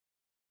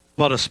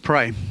Let us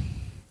pray.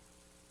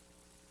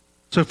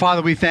 So,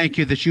 Father, we thank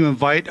you that you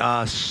invite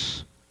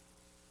us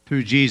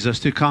through Jesus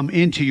to come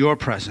into your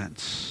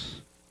presence,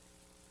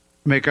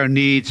 make our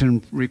needs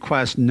and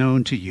requests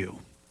known to you.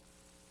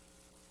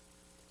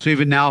 So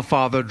even now,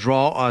 Father,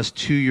 draw us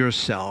to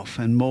yourself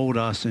and mold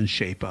us and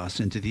shape us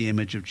into the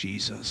image of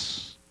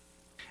Jesus.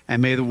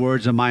 And may the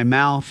words of my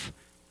mouth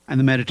and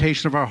the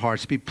meditation of our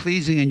hearts be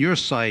pleasing in your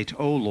sight,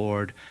 O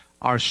Lord,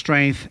 our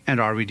strength and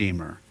our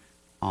Redeemer.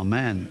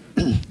 Amen.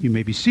 You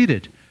may be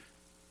seated.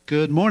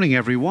 Good morning,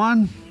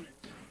 everyone.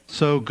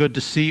 So good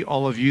to see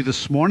all of you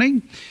this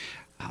morning.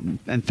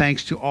 And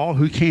thanks to all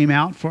who came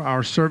out for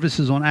our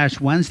services on Ash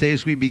Wednesday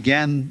as we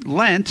began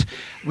Lent.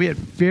 We had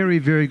very,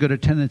 very good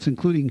attendance,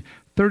 including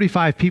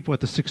 35 people at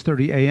the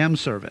 6:30 a.m.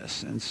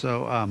 service. And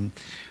so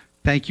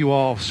thank you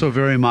all so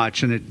very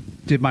much. And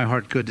it did my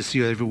heart good to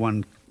see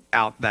everyone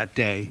out that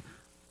day.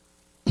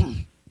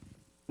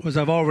 As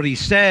I've already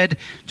said,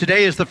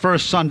 today is the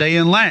first Sunday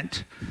in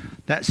Lent,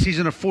 that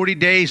season of 40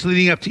 days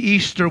leading up to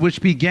Easter,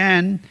 which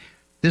began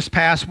this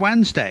past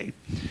Wednesday.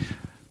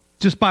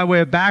 Just by way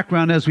of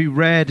background, as we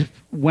read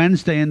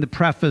Wednesday in the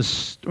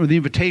preface, or the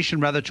invitation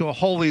rather, to a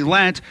Holy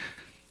Lent,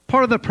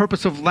 part of the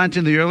purpose of Lent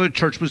in the early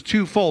church was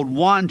twofold.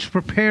 One, to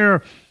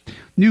prepare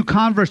new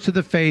converts to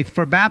the faith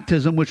for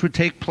baptism, which would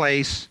take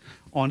place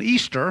on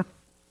Easter.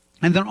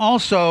 And then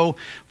also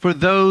for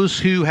those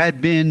who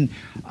had been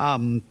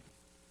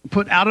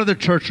put out of the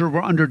church or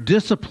were under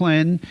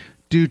discipline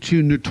due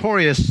to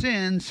notorious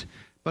sins,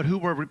 but who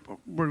were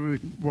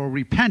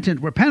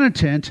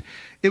penitent,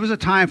 it was a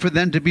time for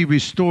them to be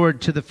restored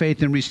to the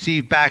faith and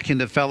received back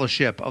into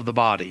fellowship of the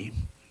body.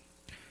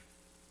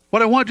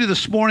 What I want to do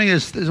this morning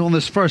is on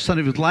this first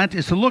Sunday of Lent,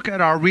 is to look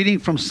at our reading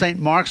from St.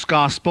 Mark's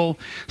Gospel,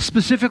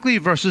 specifically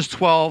verses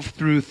 12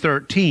 through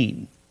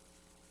 13,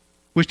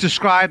 which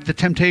describe the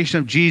temptation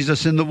of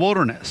Jesus in the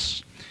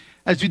wilderness.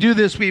 As we do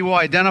this, we will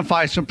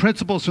identify some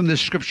principles from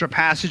this scripture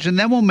passage, and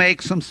then we'll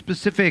make some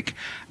specific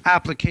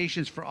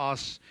applications for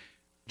us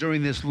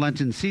during this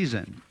Lenten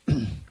season.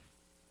 In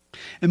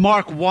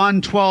Mark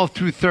 1, 12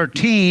 through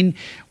 13,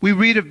 we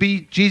read of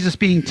Jesus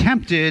being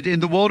tempted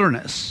in the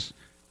wilderness.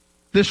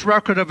 This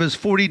record of his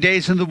 40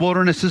 days in the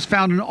wilderness is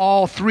found in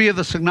all three of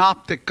the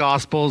synoptic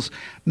Gospels,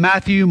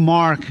 Matthew,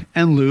 Mark,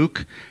 and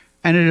Luke,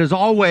 and it is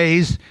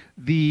always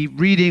the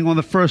reading on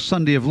the first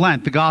Sunday of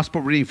Lent, the gospel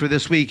reading for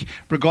this week,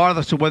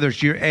 regardless of whether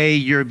it's year A,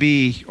 year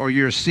B, or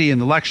year C in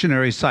the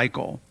lectionary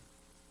cycle.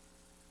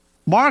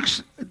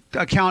 Mark's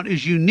account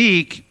is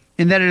unique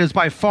in that it is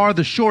by far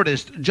the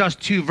shortest,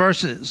 just 2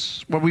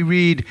 verses, where we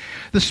read,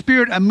 "The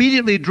Spirit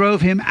immediately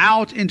drove him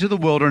out into the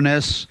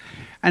wilderness,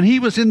 and he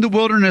was in the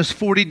wilderness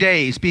 40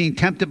 days, being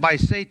tempted by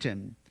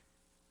Satan.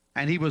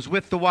 And he was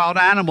with the wild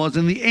animals,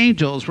 and the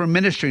angels were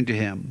ministering to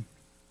him."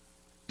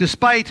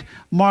 Despite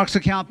Mark's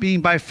account being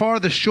by far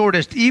the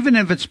shortest, even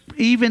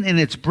in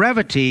its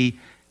brevity,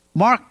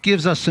 Mark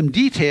gives us some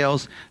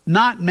details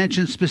not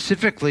mentioned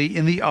specifically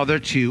in the other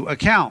 2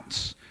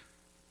 accounts.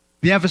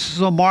 The emphasis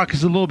on Mark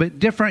is a little bit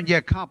different,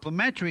 yet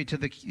complementary to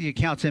the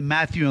accounts in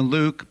Matthew and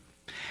Luke.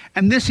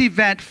 And this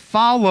event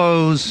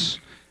follows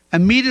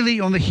immediately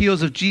on the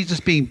heels of Jesus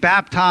being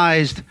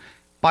baptized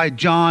by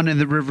John in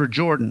the River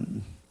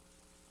Jordan.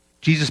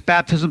 Jesus'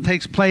 baptism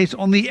takes place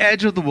on the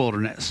edge of the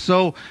wilderness.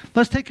 So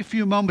let's take a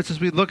few moments as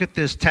we look at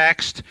this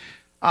text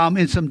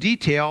in some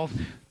detail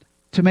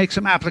to make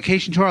some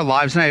application to our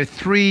lives. And I have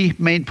 3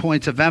 main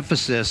points of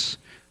emphasis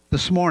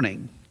this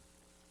morning.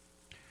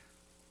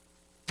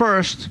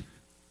 First,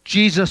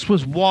 Jesus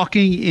was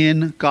walking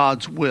in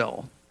God's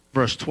will,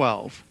 verse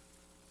 12.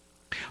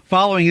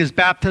 Following his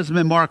baptism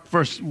in Mark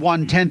verse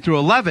 1, 10 through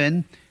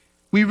 11,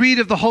 we read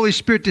of the Holy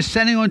Spirit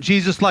descending on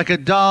Jesus like a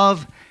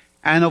dove,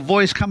 and a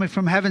voice coming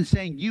from heaven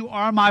saying, "You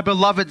are my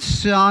beloved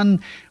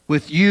Son,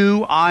 with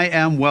you I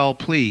am well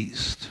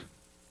pleased."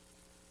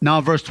 Now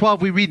in verse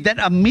 12, we read that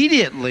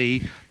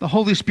immediately the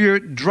Holy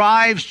Spirit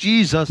drives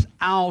Jesus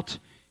out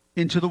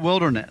into the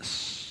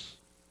wilderness.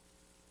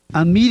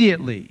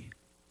 Immediately,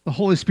 the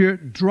Holy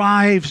Spirit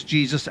drives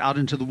Jesus out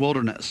into the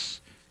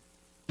wilderness.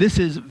 This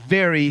is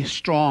very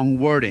strong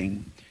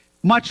wording,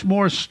 much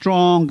more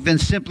strong than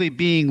simply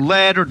being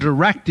led or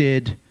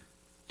directed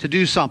to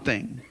do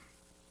something.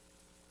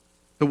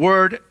 The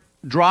word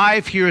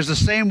drive here is the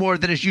same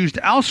word that is used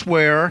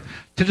elsewhere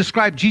to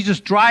describe Jesus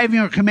driving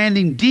or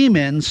commanding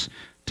demons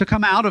to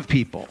come out of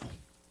people.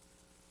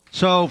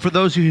 So for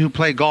those of you who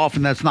play golf,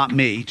 and that's not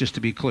me, just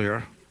to be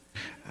clear,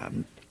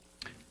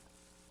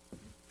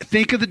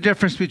 think of the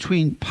difference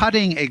between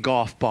putting a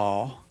golf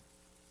ball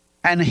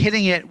and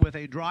hitting it with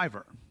a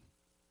driver.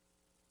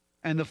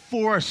 And the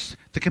force,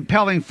 the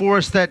compelling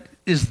force that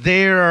is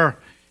there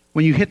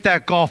when you hit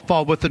that golf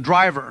ball with the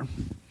driver.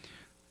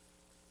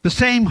 The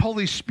same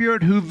Holy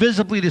Spirit who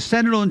visibly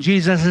descended on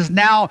Jesus is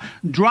now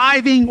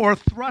driving or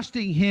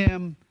thrusting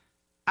him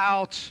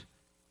out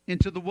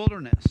into the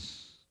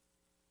wilderness.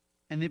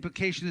 And the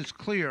implication is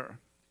clear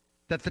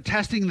that the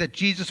testing that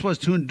Jesus was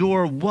to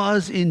endure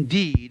was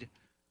indeed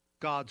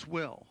God's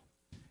will.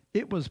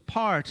 It was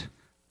part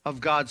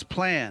of God's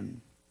plan.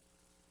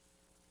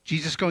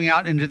 Jesus going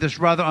out into this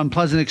rather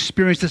unpleasant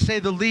experience, to say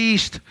the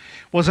least,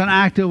 was an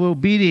act of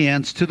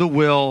obedience to the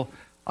will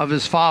of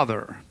his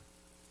Father.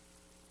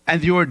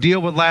 And the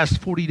ordeal would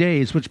last 40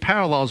 days, which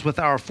parallels with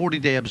our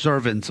 40-day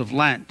observance of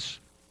Lent.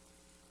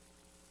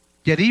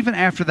 Yet even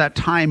after that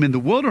time in the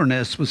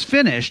wilderness was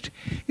finished,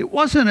 it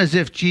wasn't as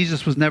if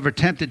Jesus was never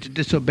tempted to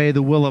disobey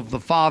the will of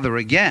the Father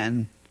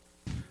again.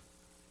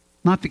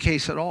 Not the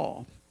case at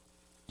all.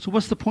 So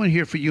what's the point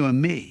here for you and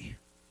me?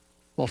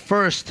 Well,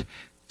 first,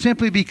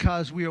 simply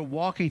because we are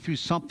walking through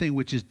something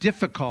which is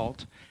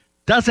difficult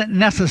doesn't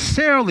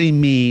necessarily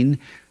mean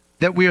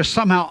that we are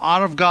somehow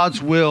out of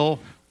God's will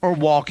or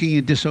walking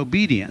in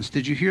disobedience.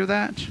 Did you hear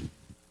that?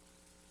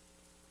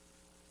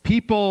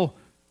 People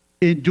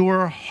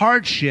endure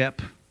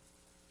hardship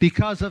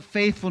because of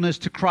faithfulness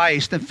to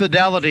Christ and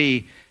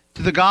fidelity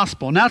to the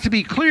gospel. Now, to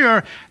be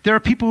clear, there are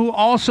people who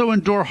also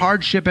endure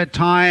hardship at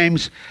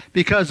times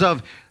because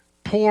of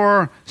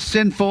poor,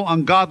 sinful,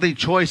 ungodly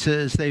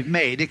choices they've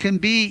made. It can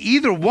be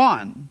either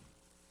one.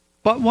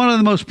 But one of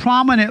the most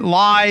prominent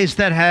lies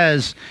that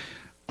has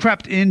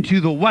crept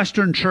into the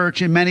Western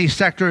church in many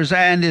sectors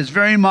and is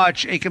very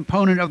much a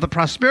component of the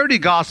prosperity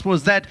gospel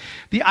is that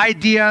the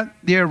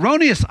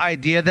erroneous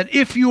idea that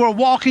if you are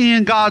walking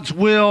in God's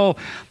will,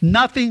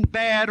 nothing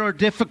bad or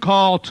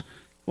difficult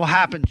will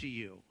happen to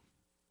you.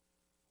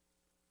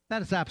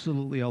 That is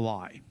absolutely a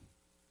lie.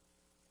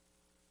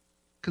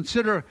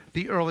 Consider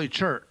the early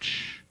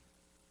church.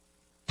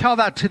 Tell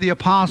that to the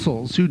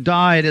apostles who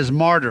died as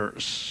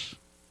martyrs.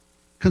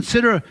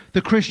 Consider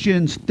the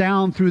Christians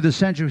down through the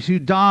centuries who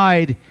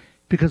died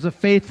because of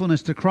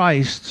faithfulness to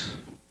Christ.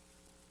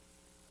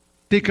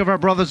 Think of our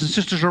brothers and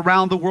sisters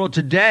around the world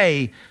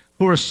today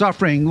who are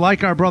suffering,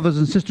 like our brothers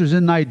and sisters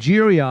in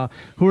Nigeria,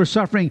 who are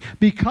suffering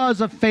because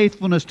of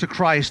faithfulness to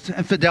Christ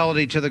and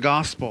fidelity to the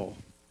gospel.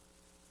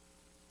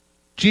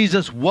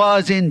 Jesus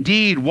was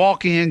indeed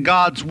walking in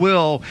God's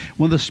will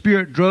when the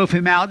Spirit drove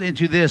him out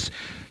into this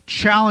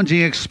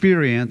challenging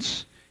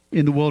experience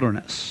in the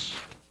wilderness.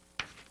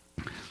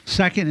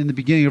 Second, in the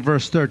beginning of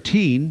verse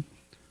 13,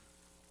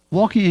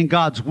 walking in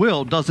God's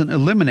will doesn't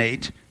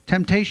eliminate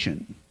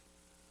temptation.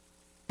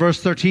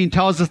 Verse 13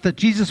 tells us that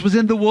Jesus was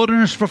in the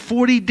wilderness for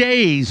 40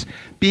 days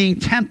being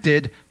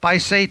tempted by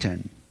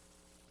Satan.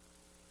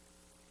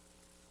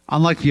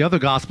 Unlike the other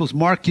Gospels,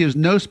 Mark gives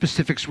no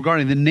specifics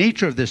regarding the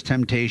nature of this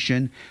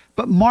temptation,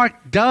 but Mark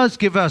does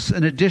give us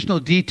an additional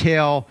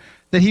detail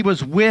that he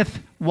was with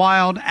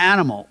wild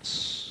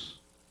animals.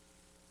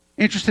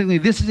 Interestingly,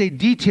 this is a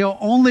detail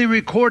only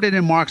recorded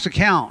in Mark's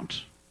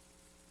account.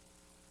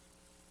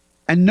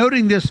 And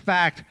noting this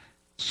fact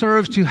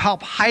serves to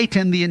help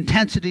heighten the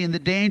intensity and the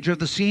danger of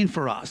the scene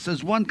for us.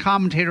 As one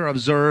commentator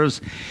observes,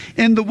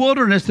 in the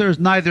wilderness there is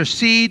neither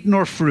seed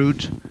nor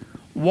fruit,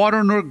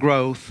 water nor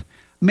growth.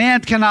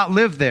 Man cannot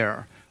live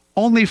there.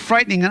 Only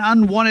frightening and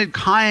unwanted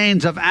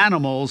kinds of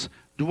animals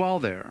dwell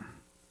there.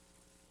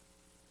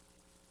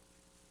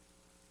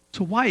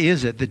 So why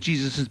is it that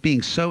Jesus is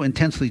being so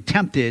intensely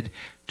tempted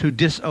to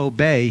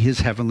disobey his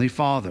heavenly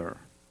Father?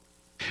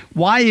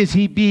 Why is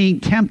he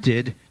being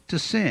tempted to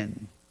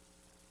sin?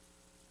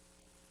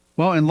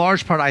 Well, in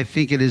large part, I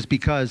think it is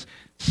because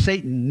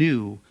Satan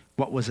knew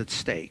what was at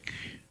stake.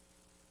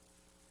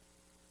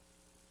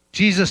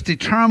 Jesus'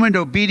 determined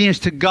obedience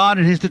to God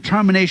and his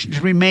determination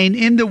to remain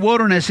in the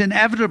wilderness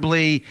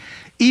inevitably,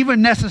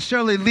 even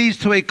necessarily, leads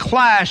to a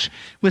clash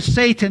with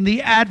Satan,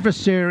 the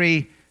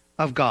adversary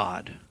of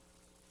God.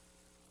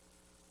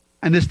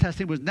 And this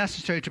testing was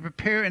necessary to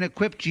prepare and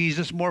equip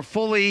Jesus more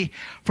fully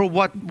for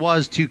what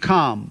was to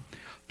come.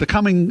 The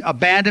coming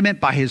abandonment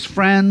by his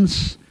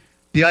friends,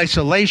 the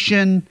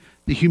isolation,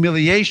 the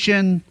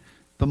humiliation,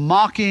 the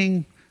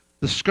mocking,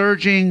 the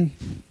scourging,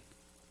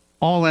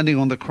 all ending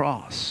on the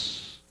cross.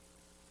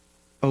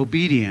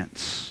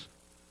 Obedience,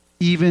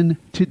 even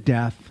to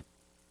death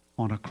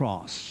on a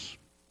cross.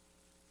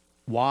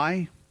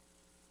 Why?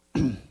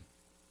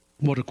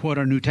 Well, to quote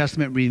our New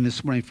Testament reading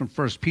this morning from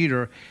 1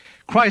 Peter,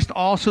 Christ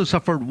also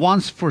suffered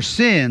once for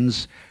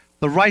sins,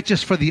 the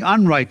righteous for the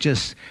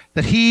unrighteous,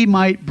 that he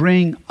might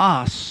bring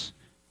us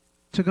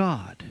to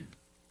God.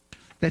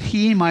 That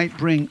he might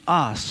bring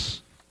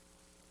us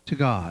to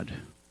God.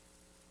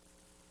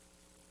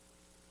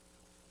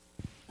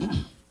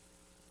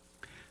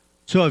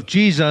 So if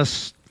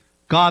Jesus,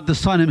 God the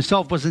Son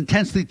himself, was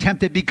intensely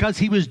tempted because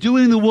he was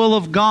doing the will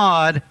of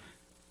God,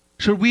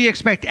 should we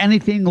expect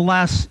anything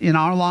less in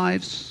our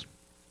lives?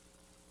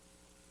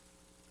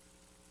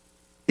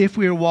 If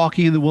we are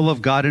walking in the will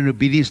of God in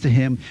obedience to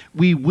him,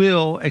 we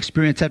will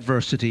experience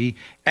adversity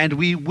and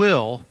we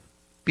will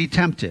be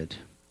tempted.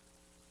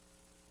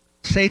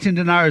 Satan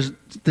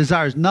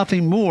desires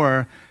nothing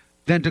more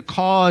than to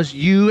cause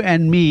you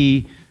and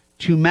me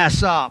to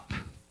mess up,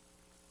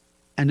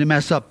 and to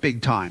mess up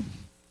big time.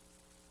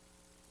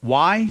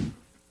 Why?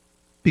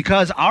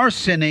 Because our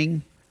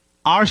sinning,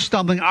 our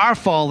stumbling, our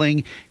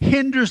falling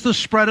hinders the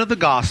spread of the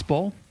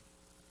gospel,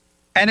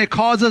 and it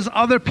causes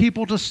other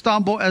people to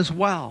stumble as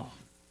well.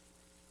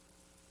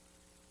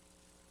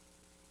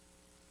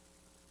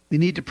 We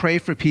need to pray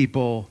for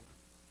people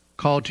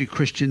called to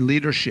Christian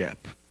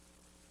leadership.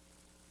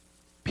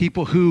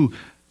 People who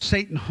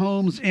Satan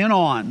homes in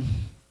on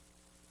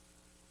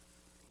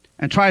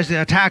and tries to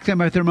attack them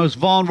at their most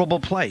vulnerable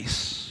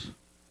place,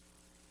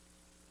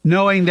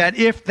 knowing that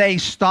if they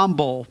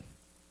stumble,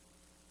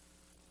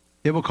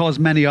 it will cause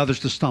many others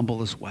to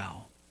stumble as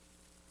well.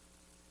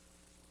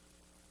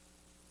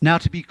 Now,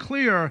 to be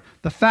clear,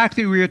 the fact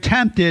that we are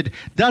tempted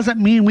doesn't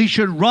mean we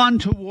should run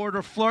toward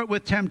or flirt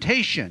with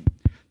temptation.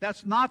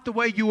 That's not the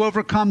way you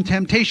overcome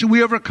temptation.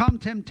 We overcome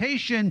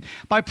temptation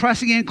by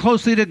pressing in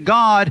closely to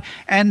God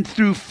and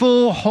through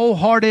full,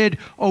 wholehearted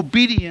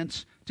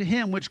obedience to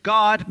Him, which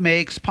God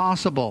makes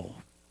possible.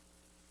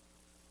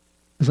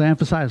 As I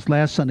emphasized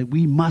last Sunday,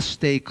 we must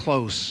stay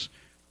close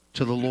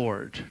to the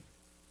Lord.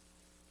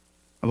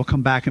 I will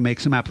come back and make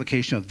some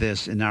application of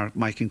this in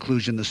my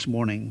conclusion this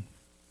morning.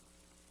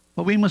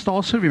 But we must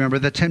also remember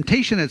that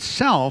temptation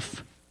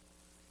itself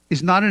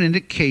is not an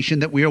indication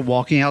that we are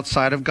walking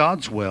outside of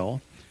God's will.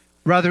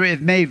 Rather, it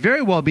may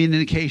very well be an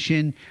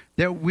indication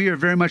that we are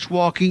very much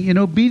walking in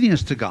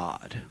obedience to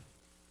God.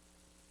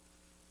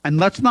 And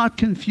let's not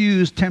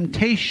confuse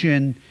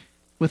temptation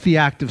with the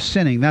act of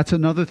sinning. That's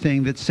another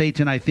thing that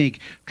Satan, I think,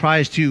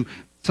 tries to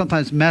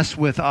sometimes mess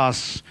with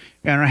us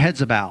and our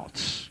heads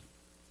about.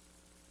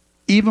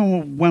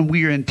 Even when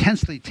we are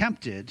intensely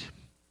tempted,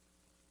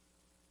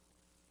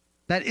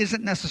 that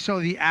isn't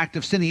necessarily the act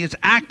of sinning. It's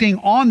acting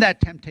on that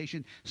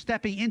temptation,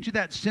 stepping into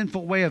that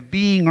sinful way of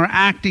being or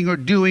acting or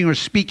doing or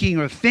speaking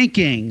or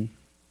thinking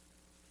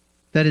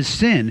that is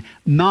sin,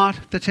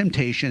 not the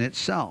temptation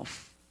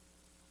itself.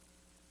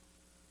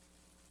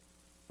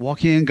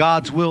 Walking in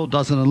God's will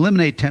doesn't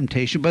eliminate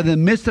temptation, but in the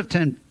midst of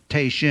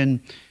temptation,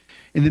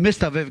 in the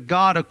midst of it,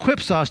 God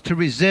equips us to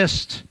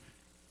resist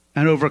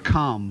and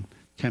overcome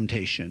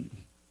temptation.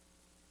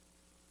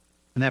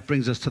 And that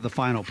brings us to the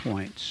final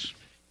point.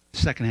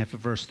 Second half of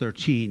verse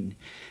 13.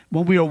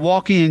 When we are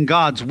walking in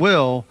God's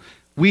will,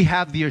 we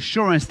have the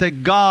assurance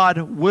that God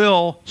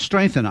will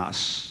strengthen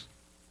us.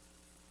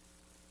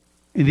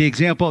 In the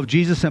example of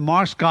Jesus in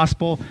Mark's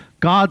gospel,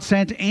 God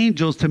sent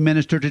angels to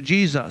minister to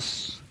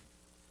Jesus.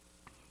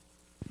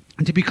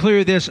 And to be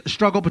clear, this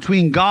struggle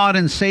between God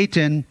and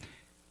Satan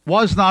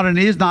was not and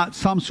is not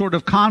some sort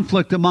of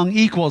conflict among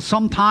equals.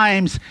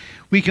 Sometimes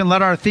we can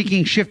let our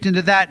thinking shift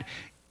into that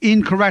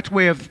incorrect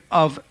way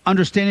of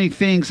understanding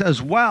things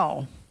as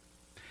well.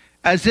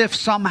 As if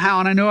somehow,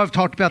 and I know I've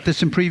talked about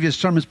this in previous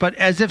sermons, but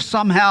as if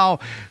somehow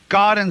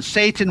God and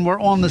Satan were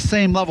on the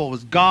same level. It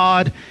was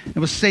God, it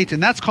was Satan.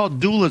 That's called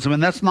dualism,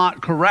 and that's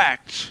not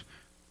correct.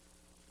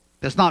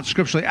 That's not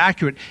scripturally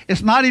accurate.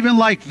 It's not even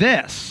like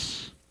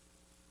this.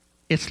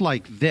 It's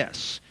like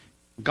this.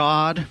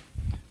 God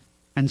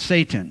and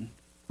Satan.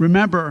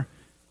 Remember,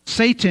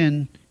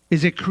 Satan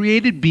is a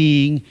created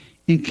being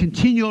in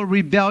continual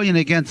rebellion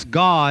against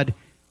God,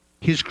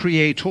 his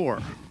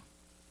creator.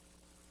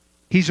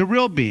 He's a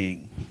real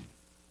being.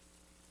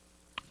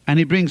 And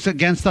he brings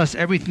against us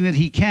everything that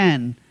he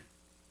can.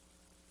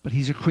 But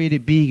he's a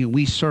created being, and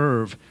we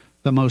serve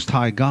the Most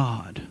High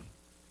God.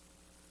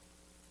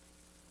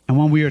 And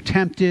when we are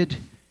tempted,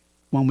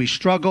 when we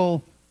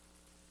struggle,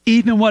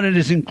 even when it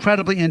is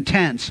incredibly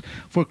intense,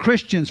 for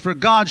Christians, for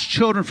God's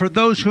children, for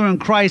those who are in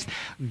Christ,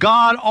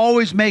 God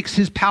always makes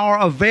his power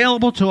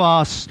available to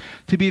us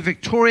to be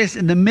victorious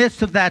in the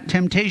midst of that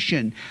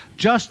temptation,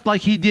 just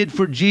like he did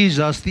for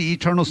Jesus, the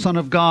eternal Son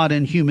of God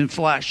in human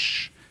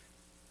flesh.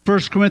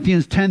 1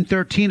 Corinthians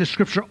 10:13, a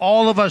scripture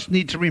all of us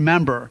need to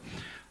remember.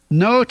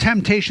 No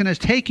temptation has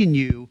taken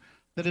you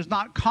that is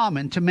not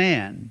common to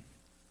man.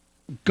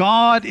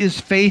 God is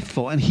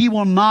faithful, and he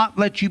will not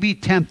let you be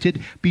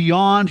tempted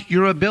beyond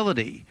your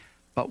ability.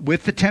 But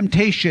with the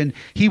temptation,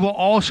 he will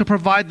also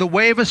provide the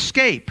way of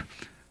escape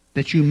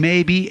that you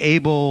may be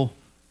able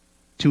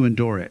to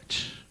endure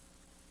it.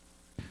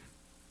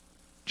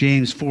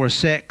 James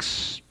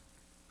 4:6,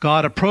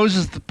 God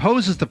opposes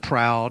the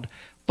proud,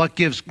 but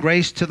gives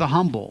grace to the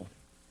humble.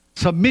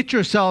 Submit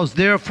yourselves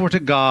therefore to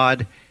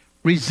God.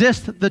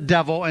 Resist the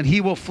devil, and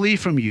he will flee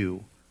from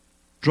you.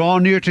 Draw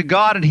near to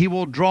God, and he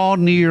will draw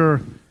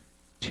near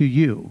to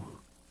you.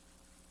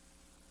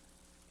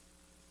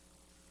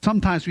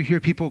 Sometimes we hear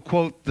people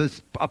quote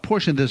a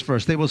portion of this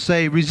verse. They will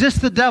say,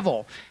 resist the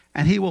devil,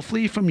 and he will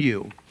flee from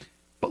you.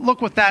 But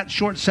look what that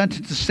short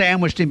sentence is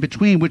sandwiched in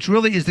between, which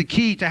really is the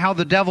key to how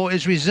the devil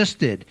is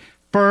resisted.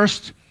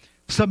 First,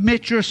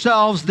 submit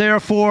yourselves,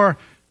 therefore,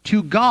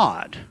 to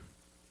God.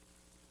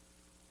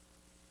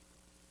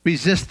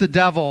 Resist the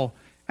devil,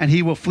 and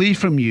he will flee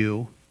from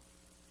you.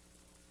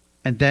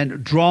 And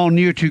then draw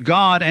near to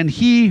God, and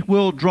he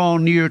will draw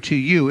near to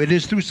you. It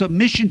is through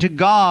submission to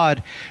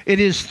God, it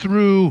is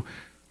through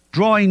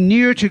drawing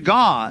near to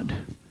God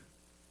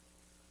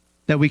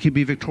that we can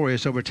be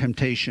victorious over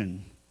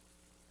temptation.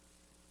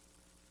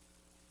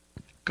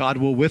 God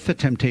will, with the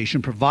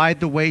temptation, provide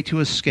the way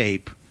to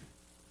escape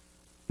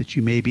that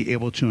you may be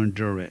able to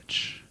endure it.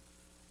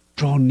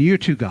 Draw near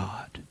to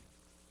God,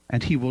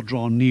 and he will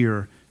draw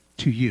near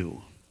to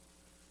you.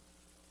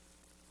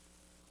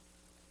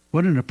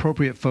 What an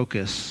appropriate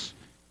focus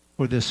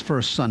for this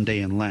first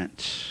Sunday in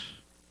Lent.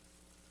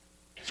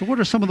 So what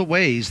are some of the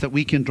ways that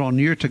we can draw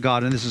near to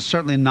God? And this is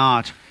certainly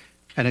not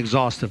an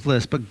exhaustive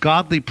list, but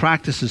godly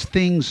practices,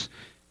 things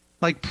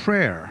like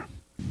prayer,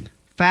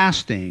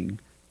 fasting,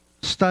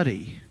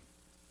 study,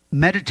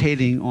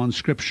 meditating on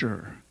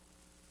Scripture,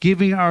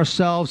 giving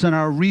ourselves and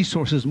our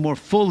resources more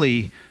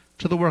fully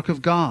to the work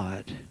of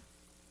God,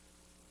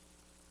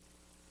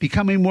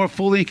 becoming more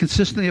fully and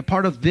consistently a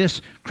part of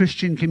this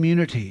Christian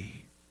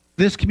community,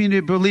 this community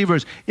of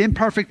believers,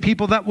 imperfect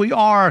people that we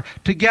are,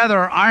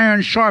 together,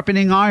 iron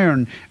sharpening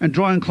iron and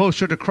drawing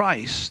closer to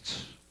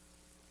Christ.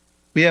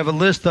 We have a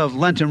list of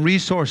Lenten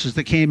resources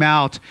that came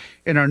out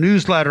in our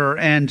newsletter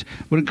and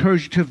would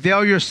encourage you to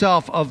avail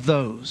yourself of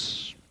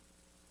those.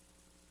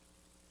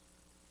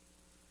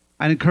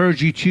 I'd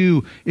encourage you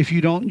to, if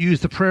you don't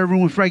use the prayer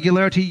room with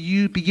regularity,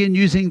 you begin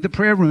using the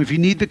prayer room. If you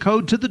need the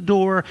code to the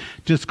door,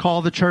 just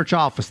call the church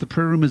office. The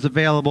prayer room is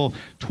available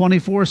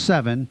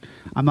 24/7.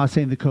 I'm not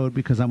saying the code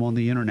because I'm on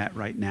the internet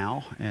right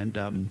now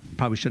and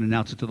probably should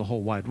announce it to the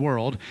whole wide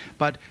world.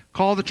 But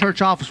call the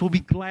church office. We'll be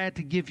glad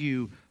to give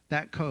you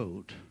that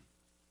code.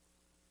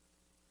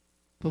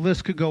 The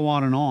list could go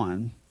on and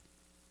on.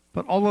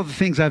 But all of the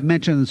things I've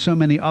mentioned and so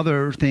many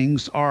other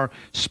things are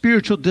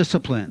spiritual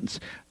disciplines.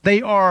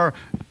 They are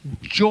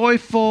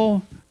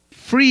joyful,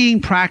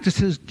 freeing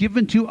practices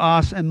given to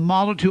us and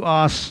modeled to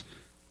us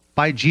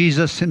by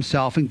Jesus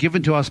himself and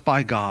given to us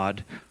by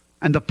God.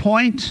 And the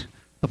point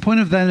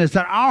of them is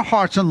that our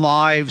hearts and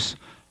lives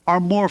are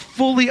more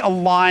fully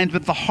aligned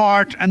with the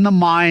heart and the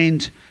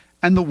mind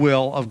and the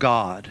will of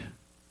God.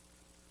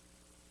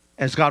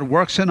 As God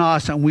works in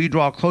us and we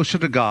draw closer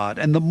to God.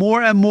 And the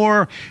more and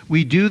more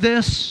we do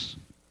this,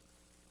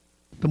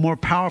 the more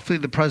powerfully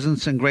the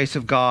presence and grace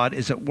of God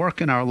is at work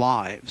in our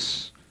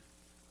lives,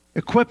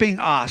 equipping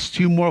us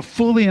to more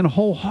fully and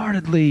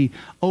wholeheartedly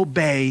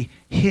obey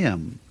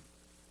him.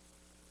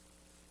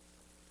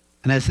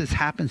 And as this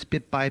happens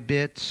bit by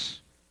bit,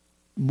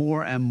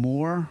 more and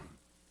more,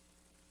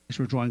 as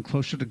we're drawing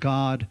closer to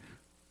God,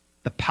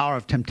 the power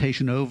of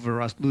temptation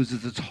over us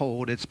loses its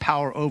hold. Its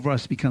power over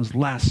us becomes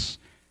less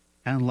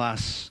and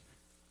less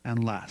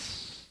and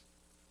less.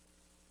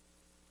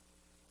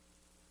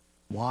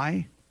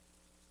 Why?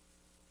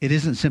 It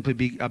isn't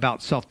simply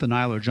about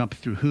self-denial or jumping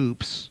through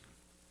hoops.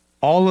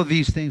 All of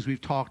these things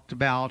we've talked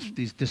about,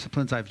 these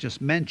disciplines I've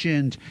just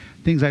mentioned,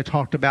 things I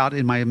talked about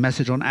in my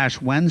message on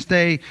Ash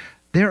Wednesday,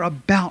 they're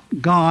about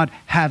God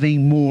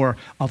having more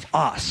of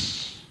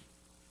us,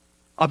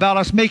 about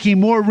us making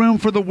more room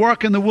for the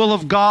work and the will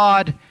of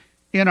God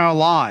in our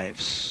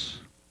lives.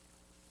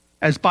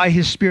 As by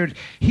his Spirit,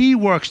 he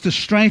works to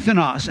strengthen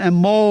us and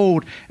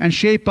mold and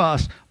shape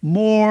us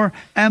more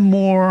and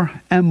more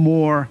and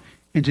more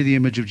into the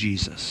image of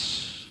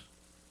Jesus.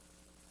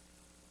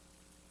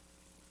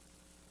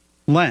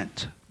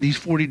 Lent, these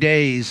 40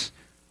 days,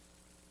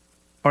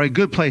 are a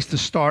good place to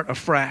start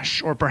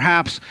afresh, or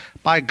perhaps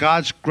by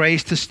God's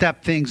grace to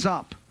step things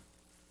up.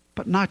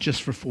 But not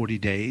just for 40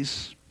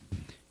 days.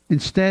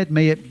 Instead,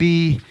 may it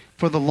be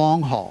for the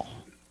long haul.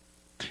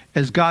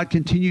 As God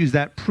continues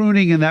that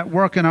pruning and that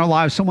work in our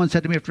lives. Someone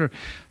said to me after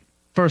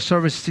first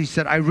service, he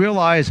said, I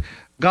realize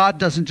God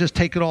doesn't just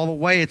take it all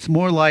away. It's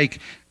more like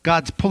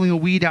God's pulling a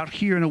weed out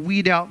here and a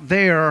weed out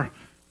there,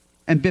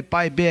 and bit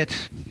by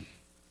bit,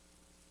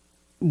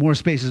 more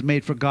space is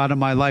made for God in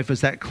my life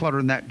as that clutter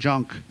and that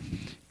junk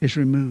is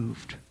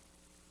removed.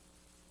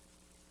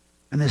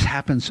 And this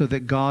happens so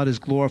that God is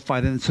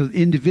glorified, and so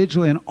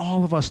individually and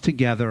all of us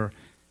together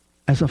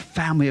as a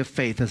family of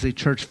faith, as a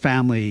church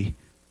family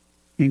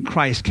in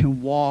Christ,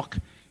 can walk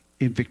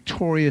in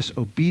victorious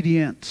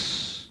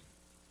obedience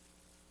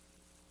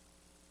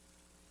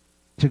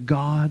to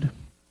God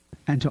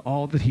and to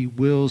all that he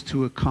wills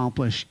to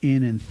accomplish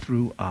in and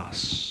through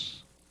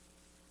us.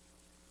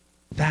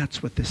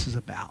 That's what this is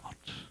about.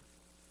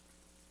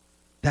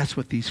 That's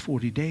what these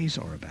 40 days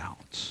are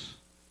about.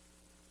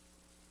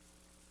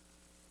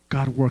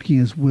 God working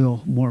his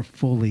will more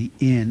fully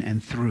in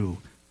and through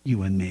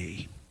you and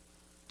me.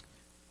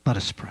 Let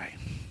us pray.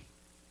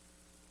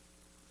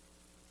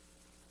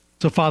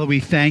 So, Father, we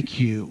thank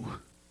you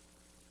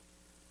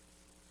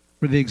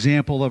for the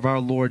example of our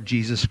Lord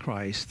Jesus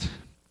Christ,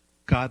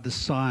 God the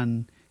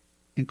Son,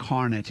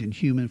 incarnate in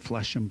human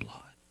flesh and blood.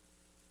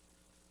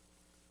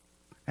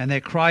 And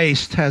that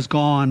Christ has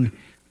gone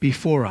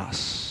before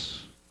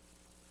us,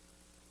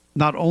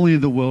 not only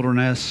in the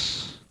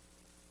wilderness,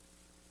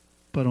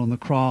 but on the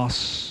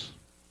cross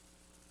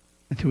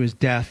and through his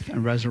death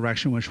and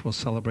resurrection, which we'll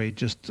celebrate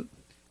just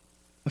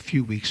a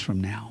few weeks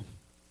from now.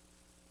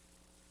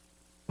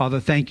 Father,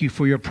 thank you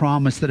for your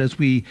promise that as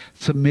we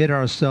submit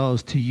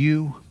ourselves to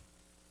you,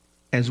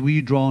 as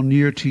we draw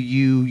near to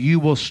you, you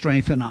will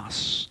strengthen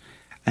us,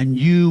 and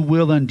you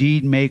will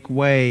indeed make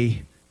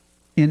way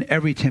in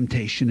every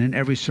temptation, in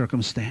every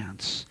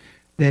circumstance,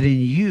 that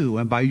in you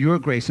and by your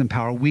grace and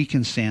power we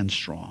can stand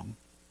strong.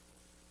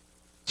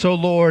 So,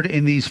 Lord,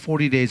 in these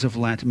 40 days of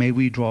Lent, may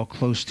we draw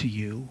close to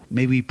you.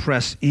 May we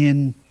press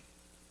in.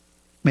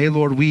 May,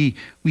 Lord, we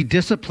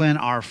discipline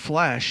our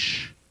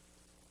flesh,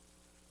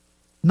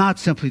 not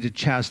simply to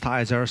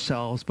chastise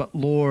ourselves, but,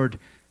 Lord,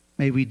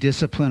 may we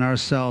discipline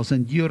ourselves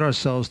and yield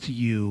ourselves to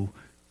you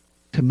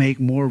to make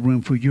more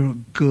room for your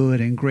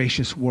good and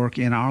gracious work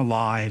in our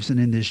lives and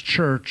in this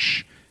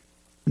church,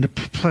 and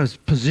to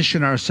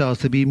position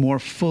ourselves to be more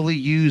fully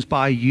used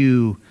by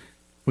you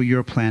for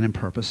your plan and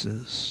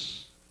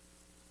purposes.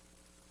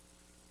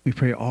 We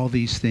pray all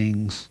these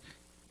things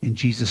in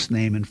Jesus'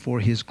 name and for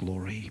his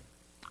glory.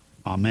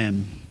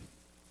 Amen.